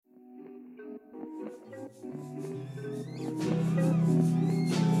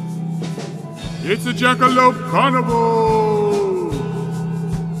It's a Jackalope Carnival!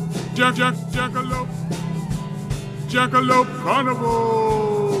 Jackalope! Jackalope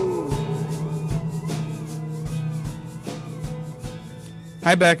Carnival!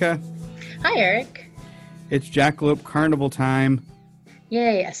 Hi, Becca. Hi, Eric. It's Jackalope Carnival time.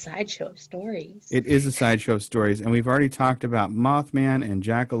 Yay, a sideshow of stories. It is a sideshow of stories, and we've already talked about Mothman and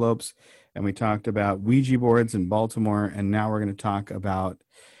jackalopes, and we talked about Ouija boards in Baltimore, and now we're going to talk about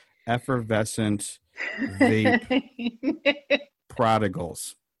effervescent vape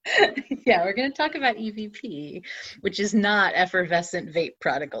prodigals. Yeah, we're going to talk about EVP, which is not effervescent vape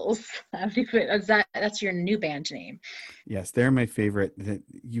prodigals. That's your new band name. Yes, they're my favorite.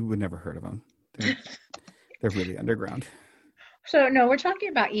 You would never heard of them. They're really underground. So, no, we're talking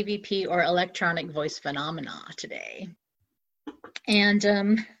about EVP, or electronic voice phenomena, today. And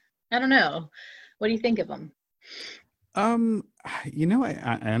I don't know. What do you think of them? I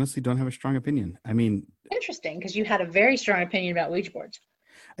honestly don't have a strong opinion. I mean, interesting, because you had a very strong opinion about Ouija boards.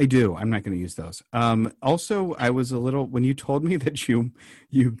 I do. I'm not going to use those. Also, I was a little, when you told me that you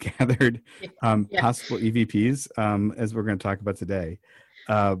gathered possible EVPs, as we're going to talk about today,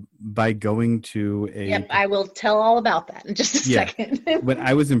 by going to a... Yep, I will tell all about that in just a second. But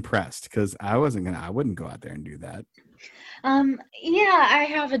I was impressed because I wouldn't go out there and do that. I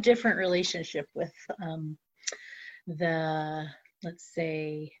have a different relationship with the, let's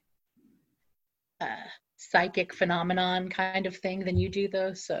say, psychic phenomenon kind of thing than you do,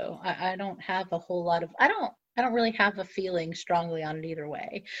 though. So I don't have a whole lot of, I don't really have a feeling strongly on it either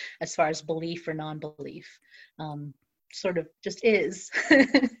way, as far as belief or non-belief. Sort of just is.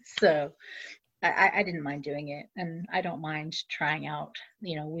 So I didn't mind doing it, and I don't mind trying out,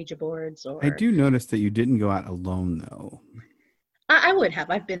 Ouija boards. Or I do notice that you didn't go out alone, though. I would have.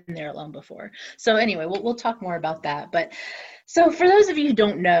 I've been there alone before. So anyway, we'll talk more about that. But so for those of you who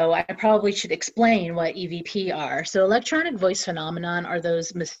don't know, I probably should explain what EVP are. So electronic voice phenomenon are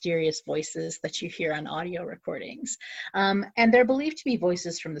those mysterious voices that you hear on audio recordings. And they're believed to be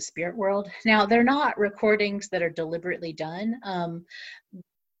voices from the spirit world. Now, they're not recordings that are deliberately done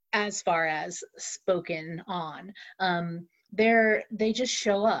as far as spoken on. They just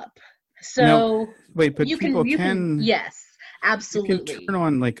show up. So now, wait, but you can yes. Absolutely. You can turn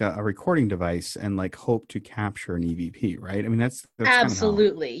on like a recording device and like hope to capture an EVP, right? I mean, that's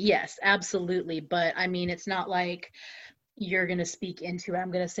absolutely. Yes, absolutely. But I mean, it's not like you're going to speak into it.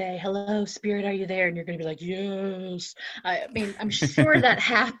 I'm going to say, hello, spirit, are you there? And you're going to be like, yes. I mean, I'm sure that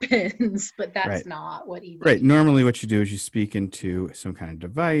happens, but that's not what EVP. Right. Normally what you do is you speak into some kind of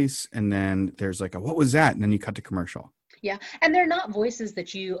device, and then there's like what was that? And then you cut to commercial. Yeah. And they're not voices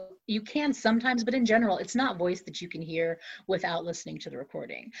that you can sometimes, but in general, it's not voice that you can hear without listening to the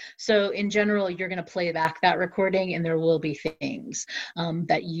recording. So in general, you're going to play back that recording, and there will be things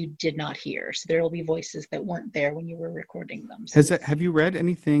that you did not hear. So there will be voices that weren't there when you were recording them. So have you read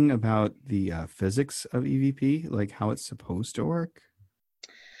anything about the physics of EVP, like how it's supposed to work?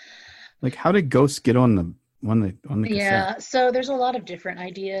 Like, how did ghosts get on the cassette? Yeah, so there's a lot of different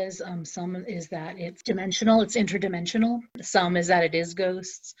ideas. Some is that it's dimensional, it's interdimensional. Some is that it is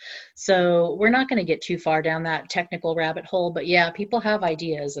ghosts. So we're not going to get too far down that technical rabbit hole, but yeah, people have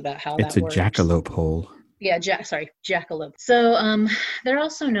ideas about how that works. It's a jackalope hole. Yeah, jackalope. So they're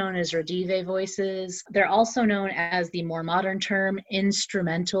also known as Redive voices. They're also known as the more modern term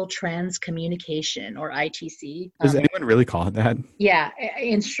instrumental transcommunication, or ITC. Does anyone really call it that? Yeah,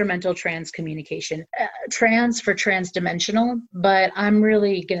 instrumental transcommunication. Trans for transdimensional, but I'm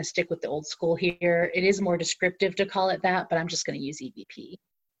really going to stick with the old school here. It is more descriptive to call it that, but I'm just going to use EVP.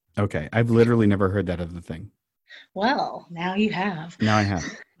 Okay, I've literally never heard that other thing. Well, now you have. Now I have.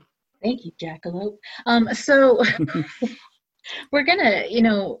 Thank you, Jackalope. So we're gonna,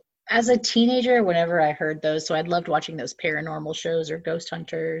 as a teenager, whenever I heard those, so I loved watching those paranormal shows or ghost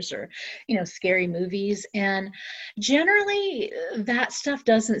hunters or, scary movies. And generally that stuff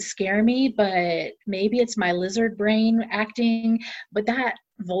doesn't scare me, but maybe it's my lizard brain acting. But that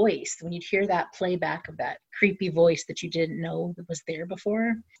voice, when you'd hear that playback of that creepy voice that you didn't know that was there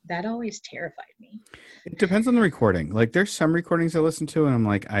before, that always terrified me. It depends on the recording. Like, there's some recordings I listen to and I'm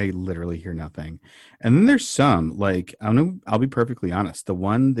like, I literally hear nothing. And then there's some, like, I'll be perfectly honest, the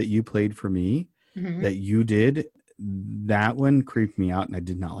one that you played for me, that you did, that one creeped me out and I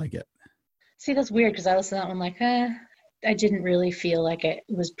did not like it. See, that's weird, because I listened to that one like, I didn't really feel like it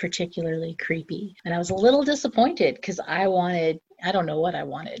was particularly creepy. And I was a little disappointed, because I don't know what I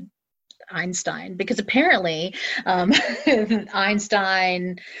wanted. Einstein, because apparently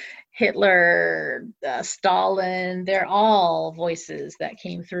Einstein, Hitler, Stalin, they're all voices that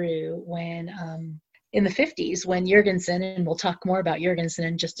came through when in the 50s when Jurgensen, and we'll talk more about Jurgensen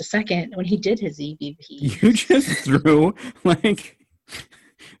in just a second, when he did his EVP. You just threw like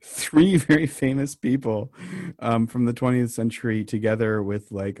three very famous people from the 20th century together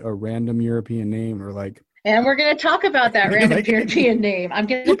with like a random European name, or like. And we're going to talk about that random like, European name. I'm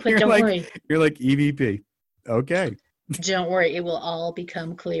going to put, don't worry. You're like EVP. Okay. Don't worry. It will all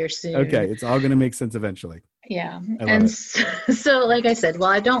become clear soon. Okay. It's all going to make sense eventually. Yeah. And so, like I said,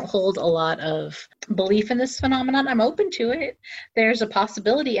 while I don't hold a lot of belief in this phenomenon, I'm open to it. There's a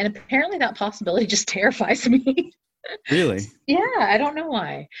possibility. And apparently that possibility just terrifies me. Really? Yeah. I don't know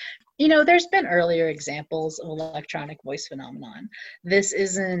why. You know, there's been earlier examples of electronic voice phenomenon. This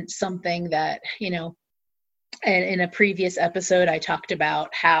isn't something that, you know, and in a previous episode, I talked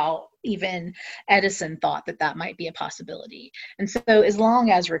about how even Edison thought that that might be a possibility. And so as long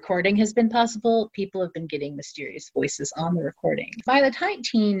as recording has been possible, people have been getting mysterious voices on the recording. By the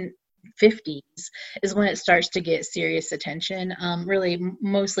 1950s is when it starts to get serious attention, really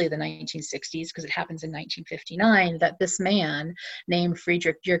mostly the 1960s, because it happens in 1959, that this man named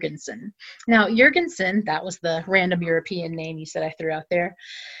Friedrich Jurgensen. Now, Jurgensen, that was the random European name you said I threw out there.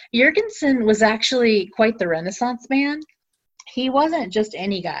 Jurgensen was actually quite the Renaissance man. He wasn't just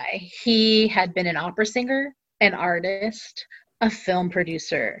any guy. He had been an opera singer, an artist, a film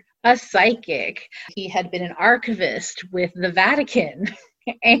producer, a psychic. He had been an archivist with the Vatican.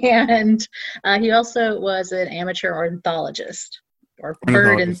 And he also was an amateur ornithologist or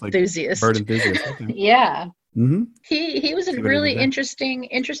bird enthusiast. Bird enthusiast. Okay. Yeah. Mm-hmm. He was a really interesting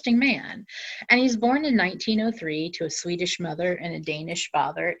man. And he's born in 1903 to a Swedish mother and a Danish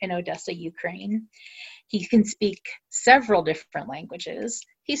father in Odessa, Ukraine. He can speak several different languages.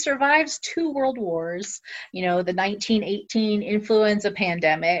 He survives 2 world wars, you know, the 1918 influenza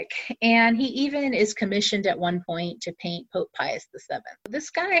pandemic, and he even is commissioned at one point to paint Pope Pius VII. This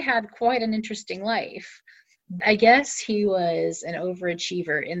guy had quite an interesting life. I guess he was an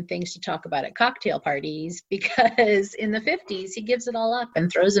overachiever in things to talk about at cocktail parties, because in the 50s, he gives it all up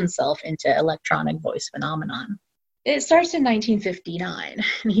and throws himself into electronic voice phenomenon. It starts in 1959,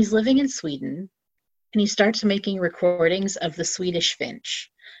 and he's living in Sweden. And he starts making recordings of the Swedish finch,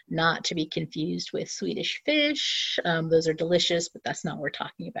 not to be confused with Swedish fish. Those are delicious, but that's not what we're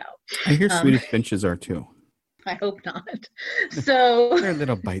talking about. I hear Swedish finches are too. I hope not. So they're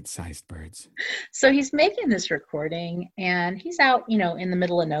little bite-sized birds. So he's making this recording, and he's out, you know, in the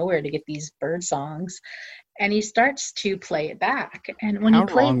middle of nowhere to get these bird songs, and he starts to play it back. And when how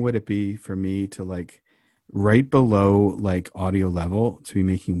long would it be for me to like right below like audio level to be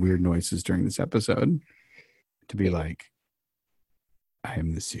making weird noises during this episode, to be like, I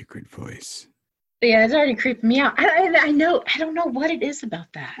am the secret voice? Yeah, it's already creeping me out. I know. I don't know what it is about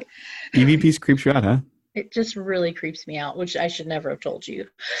that. EVP's creeps you out, huh? It just really creeps me out, which I should never have told you.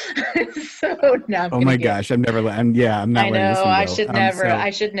 So now oh my gosh, I'm not. I know. I should So,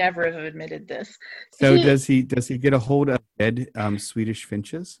 never have admitted this. So does he get a hold of dead Swedish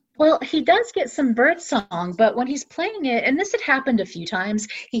finches? Well, he does get some bird song, but when he's playing it, and this had happened a few times,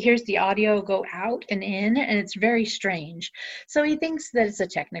 he hears the audio go out and in, and it's very strange. So he thinks that it's a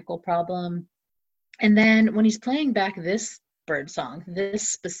technical problem. And then when he's playing back this bird song, this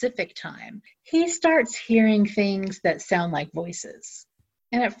specific time, he starts hearing things that sound like voices.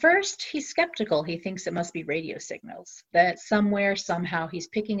 And at first, he's skeptical. He thinks it must be radio signals, that somewhere, somehow, he's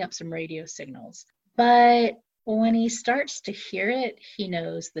picking up some radio signals. But when he starts to hear it, he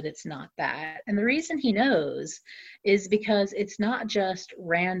knows that it's not that. And the reason he knows is because it's not just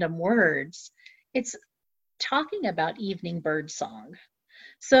random words. It's talking about evening bird song.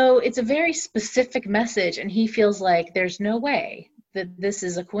 So it's a very specific message, and he feels like there's no way that this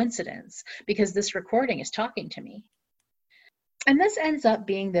is a coincidence, because this recording is talking to me. And this ends up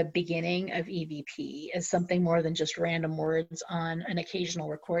being the beginning of EVP as something more than just random words on an occasional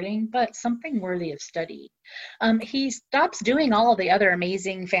recording, but something worthy of study. He stops doing all of the other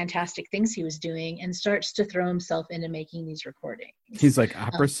amazing, fantastic things he was doing and starts to throw himself into making these recordings. He's like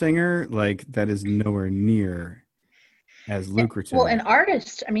opera singer, like that is nowhere near as lucrative. Well, an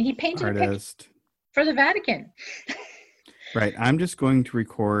artist. I mean, he painted a picture for the Vatican. Right. I'm just going to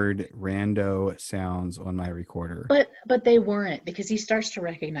record rando sounds on my recorder. But they weren't, because he starts to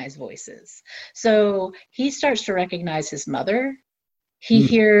recognize voices. So he starts to recognize his mother. He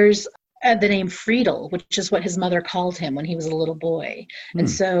hears the name Friedel, which is what his mother called him when he was a little boy. And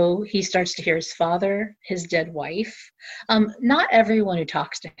so he starts to hear his father, his dead wife. Not everyone who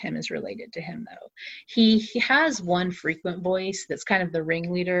talks to him is related to him, though. He has one frequent voice that's kind of the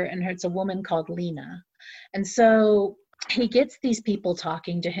ringleader, and it's a woman called Lena. And so he gets these people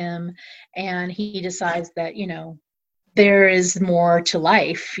talking to him, and he decides that, you know, there is more to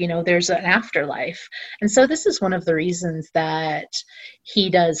life, there's an afterlife. And so this is one of the reasons that he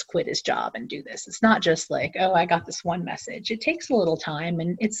does quit his job and do this. It's not just like, oh, I got this one message. It takes a little time,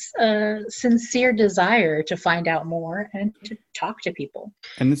 and it's a sincere desire to find out more and to talk to people.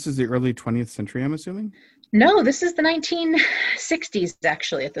 And this is the early 20th century, I'm assuming? No, this is the 1960s,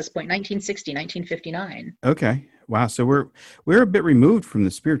 actually, at this point, 1960, 1959. Okay. Wow. So we're a bit removed from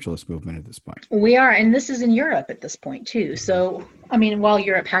the spiritualist movement at this point. We are, and this is in Europe at this point, too. So, I mean, while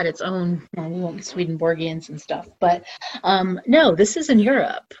Europe had its own, we won't Swedenborgians and stuff, but no, this is in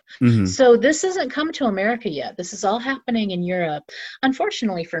Europe. Mm-hmm. So this hasn't come to America yet. This is all happening in Europe.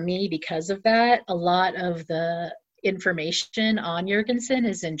 Unfortunately for me, because of that, a lot of the information on Jurgensen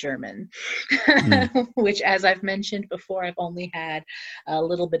is in German, which, as I've mentioned before, I've only had a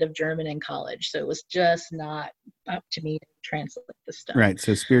little bit of German in college, so it was just not up to me to translate the stuff. Right.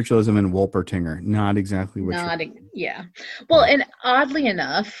 So spiritualism and Wolpertinger, not exactly what. Yeah. Well, and oddly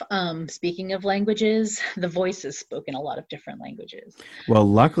enough, speaking of languages, the Voices spoke in a lot of different languages. Well,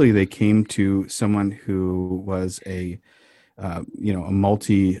 luckily they came to someone who was a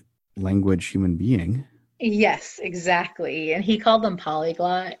multi-language human being. Yes, exactly. And he called them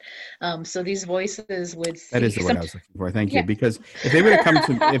polyglot. So these voices would see. That is the word I was looking for. Thank you. Because if they would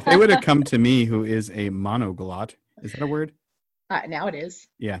have come to me, who is a monoglot, is that a word? Now it is.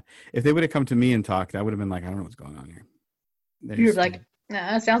 Yeah. If they would have come to me and talked, I would have been like, I don't know what's going on here. You're like,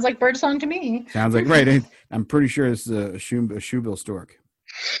 sounds like birdsong to me. Sounds like, right. I'm pretty sure it's a shoebill stork.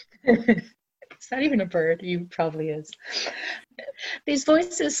 It's not even a bird. You probably is. These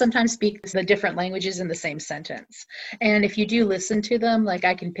voices sometimes speak the different languages in the same sentence. And if you do listen to them, like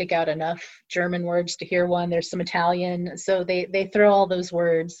I can pick out enough German words to hear one. There's some Italian. So they throw all those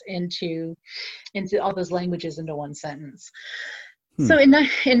words into all those languages into one sentence. So in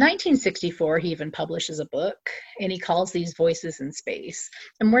 1964, he even publishes a book, and he calls these Voices in Space.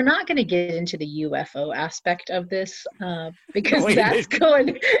 And we're not going to get into the UFO aspect of this because that's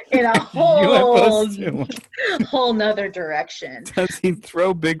going in a whole nother direction. Does he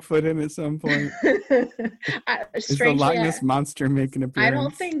throw Bigfoot in at some point? Is the Loch Ness Monster making an appearance? I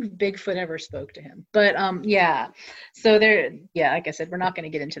don't think Bigfoot ever spoke to him. But yeah. So like I said, we're not going to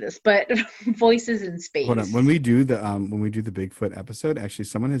get into this. But Voices in Space. Hold on. When we do the Bigfoot episode, actually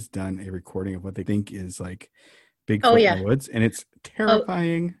someone has done a recording of what they think is like Bigfoot in the woods, and it's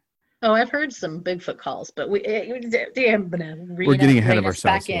terrifying. I've heard some Bigfoot calls, but we're getting ahead of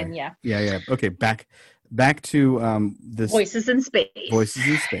ourselves. Yeah. Okay, back to this Voices in Space. Voices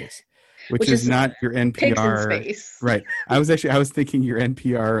in Space, which is not your NPR. Pigs in Space. Right. I was thinking your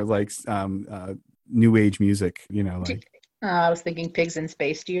NPR like new age music. I was thinking Pigs in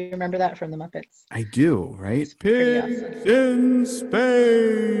Space. Do you remember that from the Muppets? I do, right? Pigs in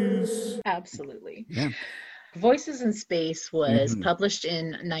Space. Absolutely. Yeah. Voices in Space was published in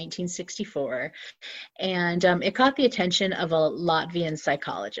 1964, and it caught the attention of a Latvian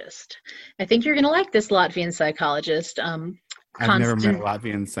psychologist. I think you're going to like this Latvian psychologist. I've never met a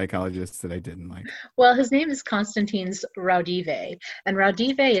Latvian psychologist that I didn't like. Well, his name is Konstantins Raudive, and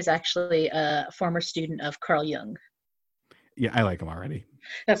Raudive is actually a former student of Carl Jung. Yeah, I like him already.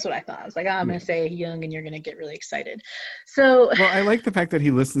 That's what I thought. I was like, I'm going to say Jung, and you're going to get really excited. So, well, I like the fact that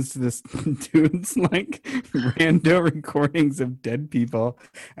he listens to this dude's like rando recordings of dead people,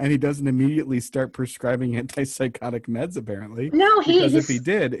 and he doesn't immediately start prescribing antipsychotic meds. Apparently, no, because if he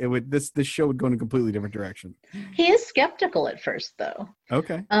did, it would this show would go in a completely different direction. He is skeptical at first, though.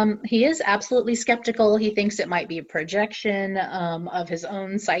 Okay. He is absolutely skeptical. He thinks it might be a projection of his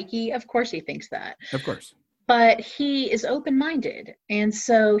own psyche. Of course, he thinks that. Of course. But he is open-minded, and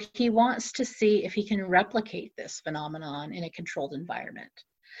so he wants to see if he can replicate this phenomenon in a controlled environment.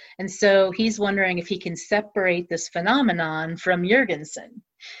 And so he's wondering if he can separate this phenomenon from Jurgensen.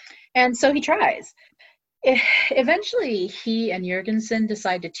 And so he tries. Eventually, he and Jurgensen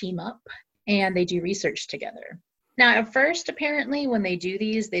decide to team up, and they do research together. Now, at first, apparently, when they do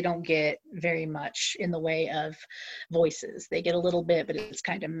these, they don't get very much in the way of voices. They get a little bit, but it's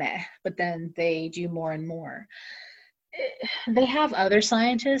kind of meh. But then they do more and more. They have other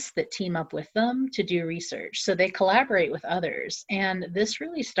scientists that team up with them to do research. So they collaborate with others. And this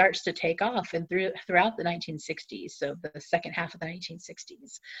really starts to take off throughout the 1960s, so the second half of the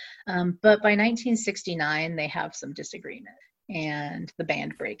 1960s. But by 1969, they have some disagreement, and the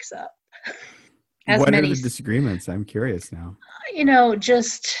band breaks up. What are the disagreements? I'm curious now.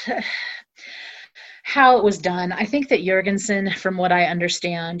 Just how it was done. I think that Jurgensen, from what I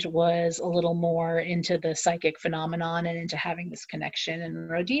understand, was a little more into the psychic phenomenon and into having this connection. And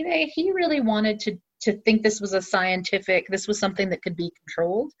Raudive, he really wanted to think this was this was something that could be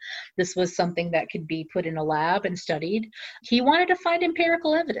controlled. This was something that could be put in a lab and studied. He wanted to find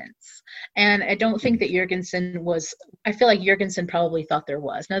empirical evidence. And I don't think that I feel like Jorgensen probably thought there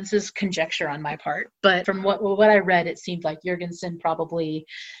was. Now, this is conjecture on my part, but from what I read, it seemed like Jorgensen probably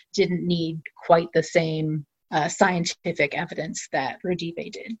didn't need quite the same scientific evidence that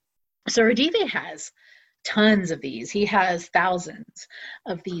Rodive did. So Rodive has tons of these. He has thousands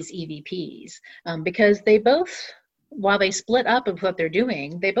of these EVPs because they both, while they split up of what they're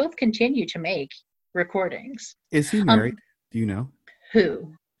doing, they both continue to make recordings. Is he married? Do you know?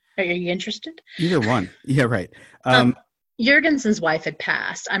 Who? Are you interested? Either one. Yeah, right. Jorgensen's wife had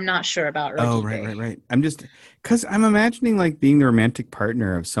passed. I'm not sure about Rodive. Oh, right. I'm just, because I'm imagining like being the romantic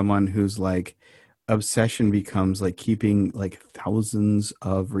partner of someone who's like, obsession becomes like keeping like thousands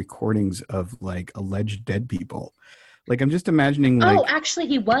of recordings of like alleged dead people. Like I'm just imagining like, oh, actually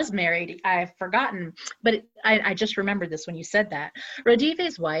he was married. I've forgotten, but I just remembered this when you said that.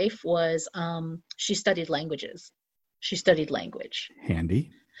 Rodive's wife was she studied languages. She studied language.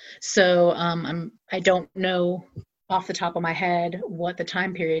 Handy. So I don't know off the top of my head what the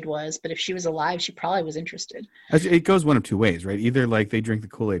time period was, but if she was alive, she probably was interested. It goes one of two ways, right? Either like they drink the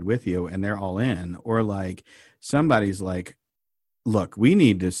Kool-Aid with you and they're all in, or like somebody's like, look, we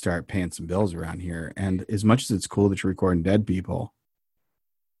need to start paying some bills around here. And as much as it's cool that you're recording dead people.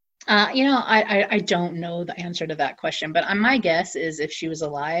 I don't know the answer to that question, but my guess is if she was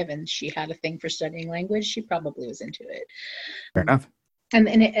alive and she had a thing for studying language, she probably was into it. Fair enough.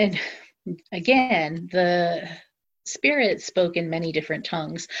 And again, the spirit spoke in many different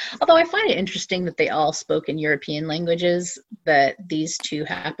tongues, although I find it interesting that they all spoke in European languages, that these two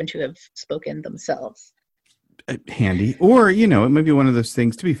happen to have spoken themselves. Handy. Or, it might be one of those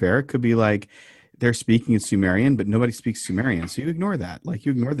things, to be fair, it could be like they're speaking in Sumerian, but nobody speaks Sumerian. So you ignore that. Like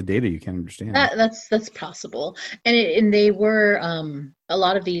you ignore the data you can't understand. That's possible. And they were, a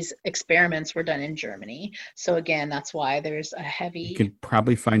lot of these experiments were done in Germany. So again, that's why there's a heavy... You can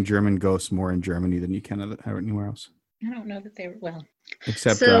probably find German ghosts more in Germany than you can anywhere else. I don't know that they were, well...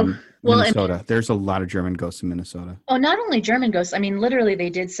 Except Minnesota. There's a lot of German ghosts in Minnesota. Oh, not only German ghosts. I mean, literally, they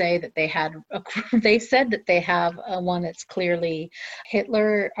did say that they had. They said that they have one that's clearly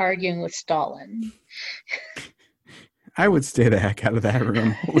Hitler arguing with Stalin. I would stay the heck out of that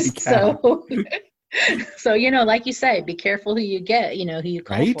room. Holy cow. So like you say, be careful who you get. Who you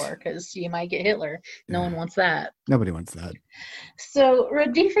call for, because you might get Hitler. No one wants that. Nobody wants that. So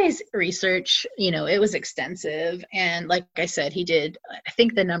Rodive's research, it was extensive, and like I said, he did. I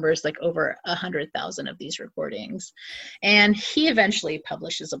think the number is like over 100,000 of these recordings, and he eventually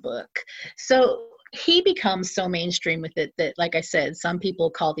publishes a book. So he becomes so mainstream with it that, like I said, some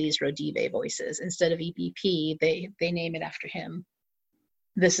people call these Rodive voices instead of EVP. They name it after him.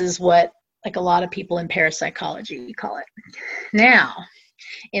 This is what like a lot of people in parapsychology call it. Now,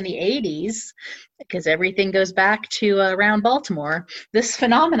 in the 80s, because everything goes back to around Baltimore, this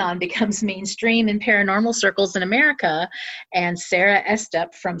phenomenon becomes mainstream in paranormal circles in America, and Sarah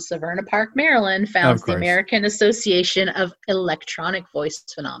Estep from Severna Park, Maryland, founds the American Association of Electronic Voice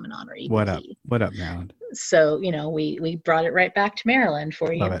Phenomenon, or EVP. What up, Maryland? So, we brought it right back to Maryland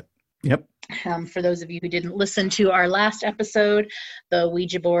for you. Love it. Yep. For those of you who didn't listen to our last episode, the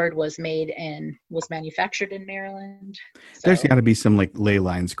Ouija board was made and was manufactured in Maryland. So. There's got to be some like ley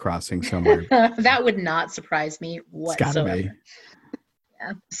lines crossing somewhere. That would not surprise me whatsoever. It's gotta be.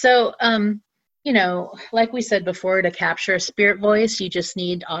 Yeah. So, like we said before, to capture a spirit voice, you just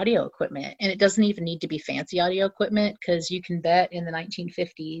need audio equipment. And it doesn't even need to be fancy audio equipment, because you can bet in the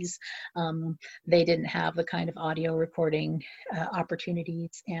 1950s, they didn't have the kind of audio recording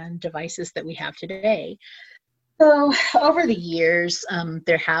opportunities and devices that we have today. So over the years,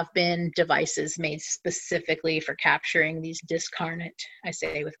 there have been devices made specifically for capturing these discarnate, I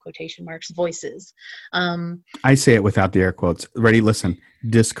say with quotation marks, voices. I say it without the air quotes. Ready? Listen,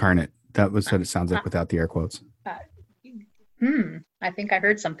 discarnate. That was what it sounds like without the air quotes. I think I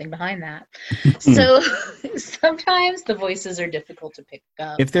heard something behind that. So sometimes the voices are difficult to pick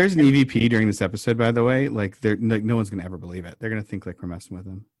up. If there's an EVP during this episode, by the way, like no one's gonna ever believe it. They're gonna think like we're messing with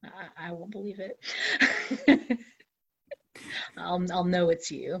them. I won't believe it. I'll know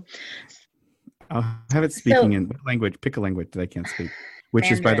it's you. I'll have it speaking in what language? Pick a language that I can't speak. Which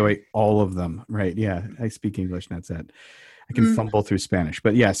Mandarin. Is, by the way, all of them. Right? Yeah, I speak English, and that's it. I can fumble through Spanish,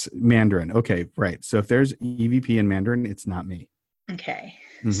 but yes, Mandarin. Okay, right. So if there's EVP in Mandarin, it's not me. Okay.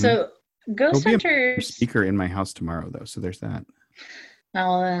 Mm-hmm. So ghost hunters. Speaker in my house tomorrow, though. So there's that.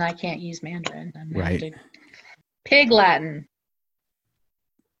 Well, then I can't use Mandarin. I'm right. Pig Latin.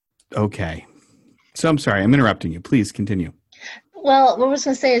 Okay. So I'm sorry, I'm interrupting you. Please continue. Well, what I was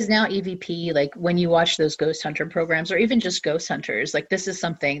going to say is now EVP, like when you watch those ghost hunter programs or even just ghost hunters, like this is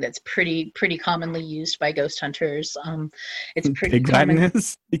something that's pretty commonly used by ghost hunters. It's pretty Pig Latin common.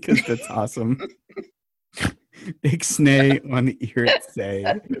 is because that's awesome. Ixnay on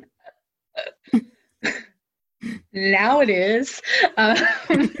Iritsay. Now it is.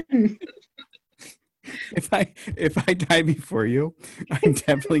 If I die before you, I'm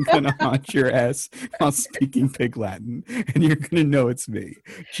definitely gonna haunt your ass while speaking Pig Latin, and you're gonna know it's me.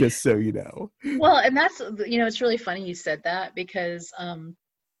 Just so you know. Well, and that's, it's really funny you said that because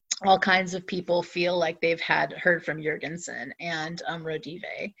all kinds of people feel like they've heard from Jurgensen and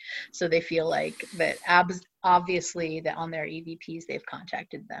Rodive, so they feel like that obviously that on their EVPs they've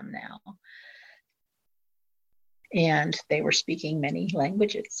contacted them now, and they were speaking many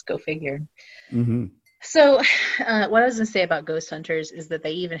languages. Go figure. Mm-hmm. So what I was going to say about ghost hunters is that they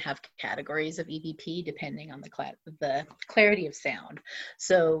even have categories of EVP depending on the clarity of sound.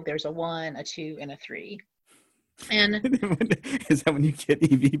 So there's a 1, a 2, and a 3. And is that when you get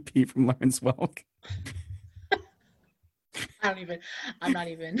EVP from Lawrence Welk? I'm not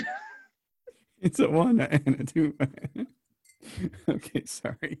even. It's a 1 and a 2. Okay,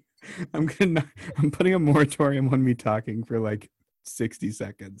 sorry. I'm putting a moratorium on me talking for like 60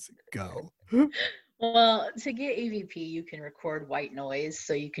 seconds. Go. Well, to get EVP, you can record white noise,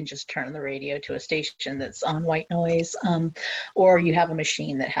 so you can just turn the radio to a station that's on white noise, or you have a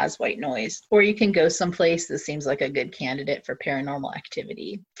machine that has white noise, or you can go someplace that seems like a good candidate for paranormal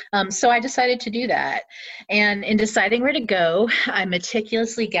activity. So I decided to do that, and in deciding where to go, I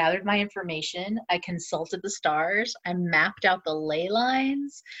meticulously gathered my information, I consulted the stars, I mapped out the ley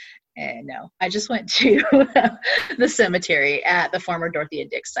lines. No, I just went to the cemetery at the former Dorothea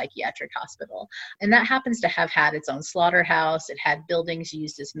Dix Psychiatric Hospital. And that happens to have had its own slaughterhouse. It had buildings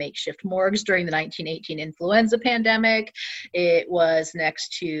used as makeshift morgues during the 1918 influenza pandemic. It was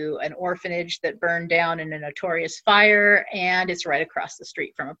next to an orphanage that burned down in a notorious fire. And it's right across the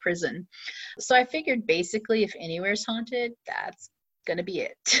street from a prison. So I figured basically if anywhere's haunted, that's going to be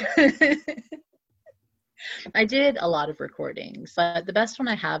it. I did a lot of recordings, but the best one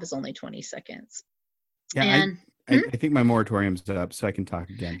I have is only 20 seconds. Yeah, and I think my moratorium's up, so I can talk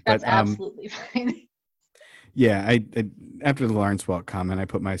again. That's absolutely fine. Yeah, I after the Lawrence Welk comment, I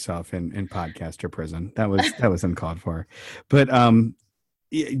put myself in podcaster prison. That was uncalled for. But I'm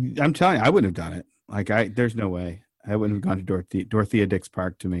telling you, I wouldn't have done it. Like there's no way I wouldn't have gone to Dorothea Dix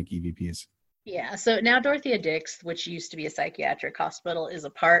Park to make EVPs. Yeah, so now Dorothea Dix, which used to be a psychiatric hospital, is a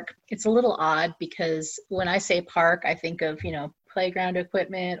park. It's a little odd because when I say park, I think of, playground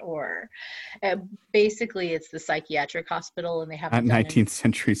equipment or basically it's the psychiatric hospital and they have 19th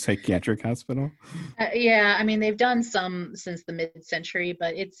century psychiatric hospital. Yeah, I mean, they've done some since the mid-century,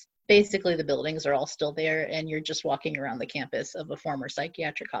 but it's basically the buildings are all still there and you're just walking around the campus of a former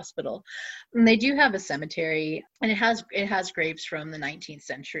psychiatric hospital. And they do have a cemetery and it has graves from the 19th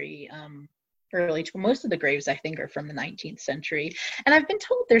century. Most of the graves I think are from the 19th century, and I've been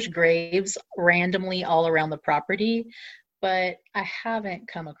told there's graves randomly all around the property, but I haven't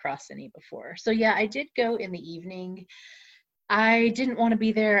come across any before. So yeah, I did go in the evening. I didn't want to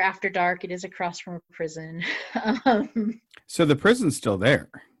be there after dark. It is across from a prison. So the prison's still there.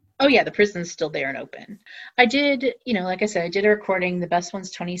 Oh yeah, the prison's still there and open. I did, like I said, I did a recording. The best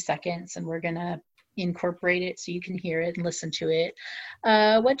one's 20 seconds and we're gonna incorporate it so you can hear it and listen to it.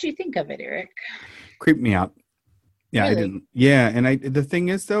 What do you think of it, Eric? Creeped me out. Yeah, really? I didn't. Yeah, and the thing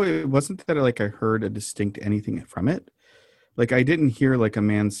is though, it wasn't that I heard a distinct anything from it. Like I didn't hear like a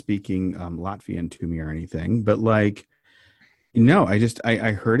man speaking Latvian to me or anything, but like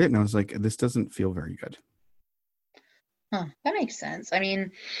I heard it and I was like, this doesn't feel very good. Huh, that makes sense. I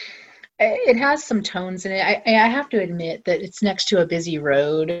mean, it has some tones in it. I have to admit that it's next to a busy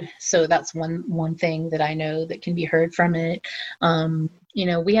road, so that's one thing that I know that can be heard from it.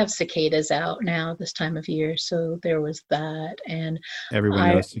 We have cicadas out now this time of year, so there was that. And everyone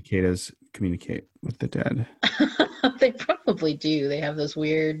knows cicadas communicate with the dead. They probably do. They have those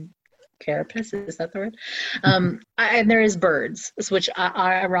weird carapace, is that the word? And there is birds, which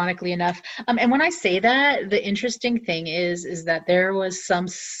are ironically enough. And when I say that, the interesting thing is that there was some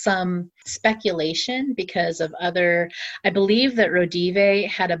speculation because of I believe that Rodive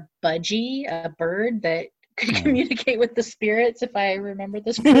had a budgie, a bird that could communicate with the spirits, if I remember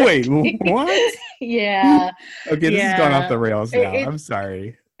this correctly. Wait, what? Yeah. Okay, this has gone off the rails now. I'm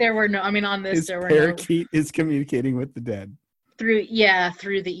sorry. There were on this, there were parakeet is communicating with the dead. Through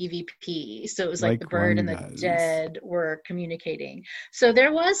the EVP. So it was like the bird and the dead were communicating. So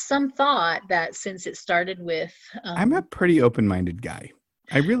there was some thought that since it started with... I'm a pretty open-minded guy.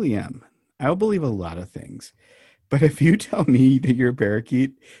 I really am. I'll believe a lot of things. But if you tell me that your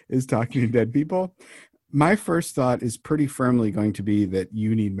parakeet is talking to dead people, my first thought is pretty firmly going to be that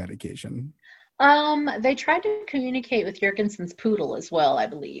you need medication. They tried to communicate with Jurgensen's poodle as well, I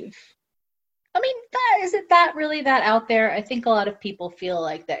believe. I mean, is it that really that out there? I think a lot of people feel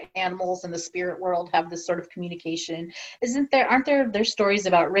like that animals in the spirit world have this sort of communication. Aren't there stories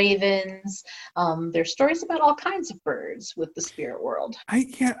about ravens? There's stories about all kinds of birds with the spirit world.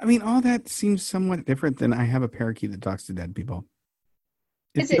 I mean, all that seems somewhat different than I have a parakeet that talks to dead people.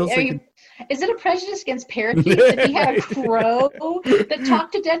 Is it a prejudice against parakeets if you had a crow that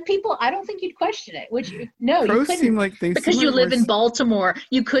talked to dead people? I don't think you'd question it. Crows you couldn't. Seem like they because you live in Baltimore,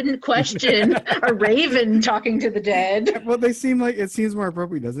 you couldn't question a raven talking to the dead. Well, it seems more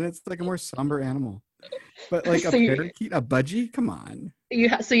appropriate, doesn't it? It's like a more somber animal. But like a parakeet, a budgie? Come on.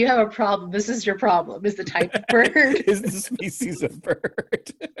 So you have a problem. This is your problem, is the type of bird. Is the species of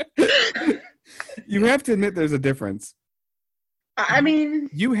bird. You have to admit there's a difference. I mean,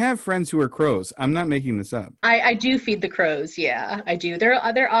 you have friends who are crows. I'm not making this up. I do feed the crows. Yeah, I do. They're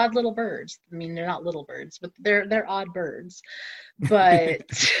odd little birds. I mean, they're not little birds, but they're odd birds. But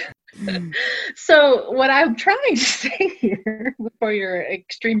so what I'm trying to say here, before your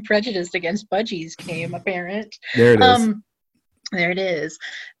extreme prejudice against budgies came apparent. There it is. There it is.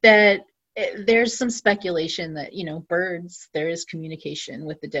 That there's some speculation that, birds, there is communication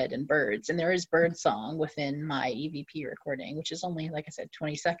with the dead and birds, and there is bird song within my EVP recording, which is only, like I said,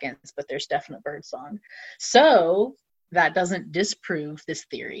 20 seconds, but there's definite bird song. So that doesn't disprove this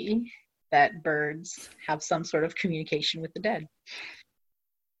theory that birds have some sort of communication with the dead.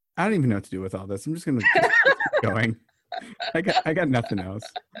 I don't even know what to do with all this. I'm just going to keep going. I got nothing else.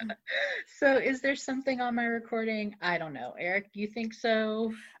 So is there something on my recording? I don't know. Eric, do you think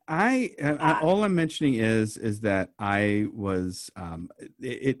so? All I'm mentioning is that I was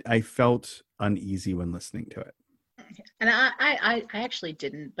I felt uneasy when listening to it. And I actually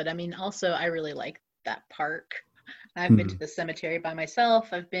didn't, but I mean, also I really like that park. I've been to the cemetery by myself.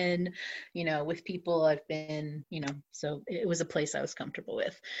 I've been, with people. I've been, so it was a place I was comfortable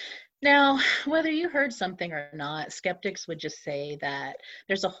with. Now, whether you heard something or not, skeptics would just say that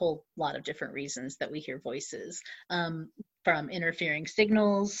there's a whole lot of different reasons that we hear voices, from interfering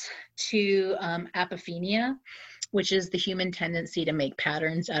signals to apophenia, which is the human tendency to make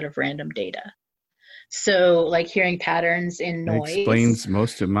patterns out of random data. So like hearing patterns in noise. That explains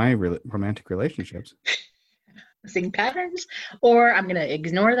most of my romantic relationships. Seeing patterns, or I'm going to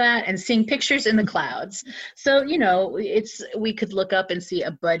ignore that, and seeing pictures in the clouds. So, we could look up and see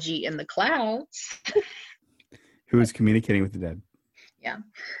a budgie in the clouds. Who is communicating with the dead. Yeah.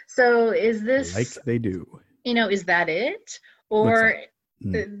 So is this... Like they do. Is that it? Or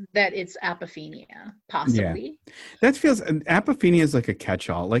that it's apophenia, possibly? Yeah. That feels... Apophenia is like a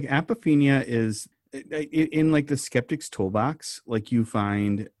catch-all. Like apophenia is... In like the skeptic's toolbox, like you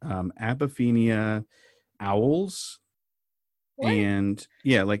find apophenia... owls. What? And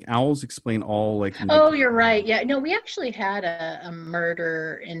like owls explain all like you're right. Yeah, no, we actually had a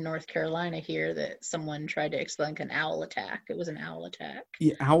murder in North Carolina here that someone tried to explain an owl attack. It was an owl attack.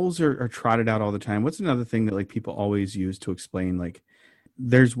 Yeah, owls are trotted out all the time. What's another thing that like people always use to explain, like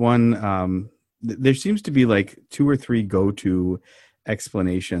there's one there seems to be like 2 or 3 go-to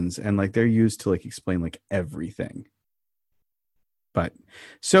explanations, and like they're used to like explain like everything. But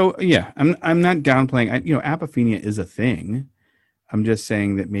so yeah, I'm not downplaying. Apophenia is a thing. I'm just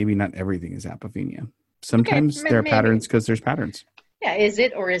saying that maybe not everything is apophenia. Sometimes there are patterns because there's patterns. Yeah, is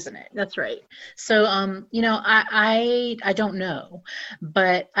it or isn't it? That's right. So I don't know,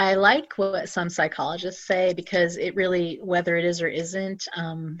 but I like what some psychologists say, because it really, whether it is or isn't,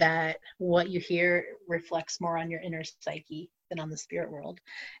 that what you hear reflects more on your inner psyche than on the spirit world,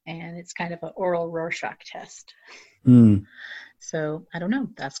 and it's kind of an oral Rorschach test. So I don't know.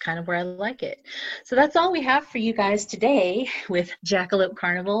 That's kind of where I like it. So that's all we have for you guys today with Jackalope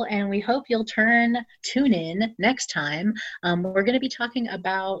Carnival, and we hope you'll tune in next time. We're going to be talking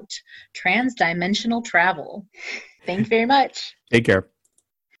about transdimensional travel. Thank you very much. Take care.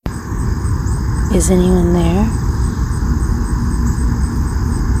 Is anyone there?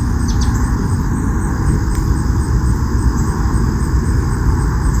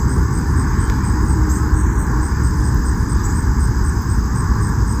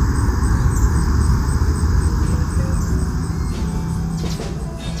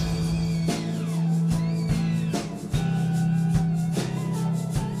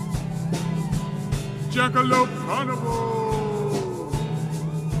 Jackalope Carnival!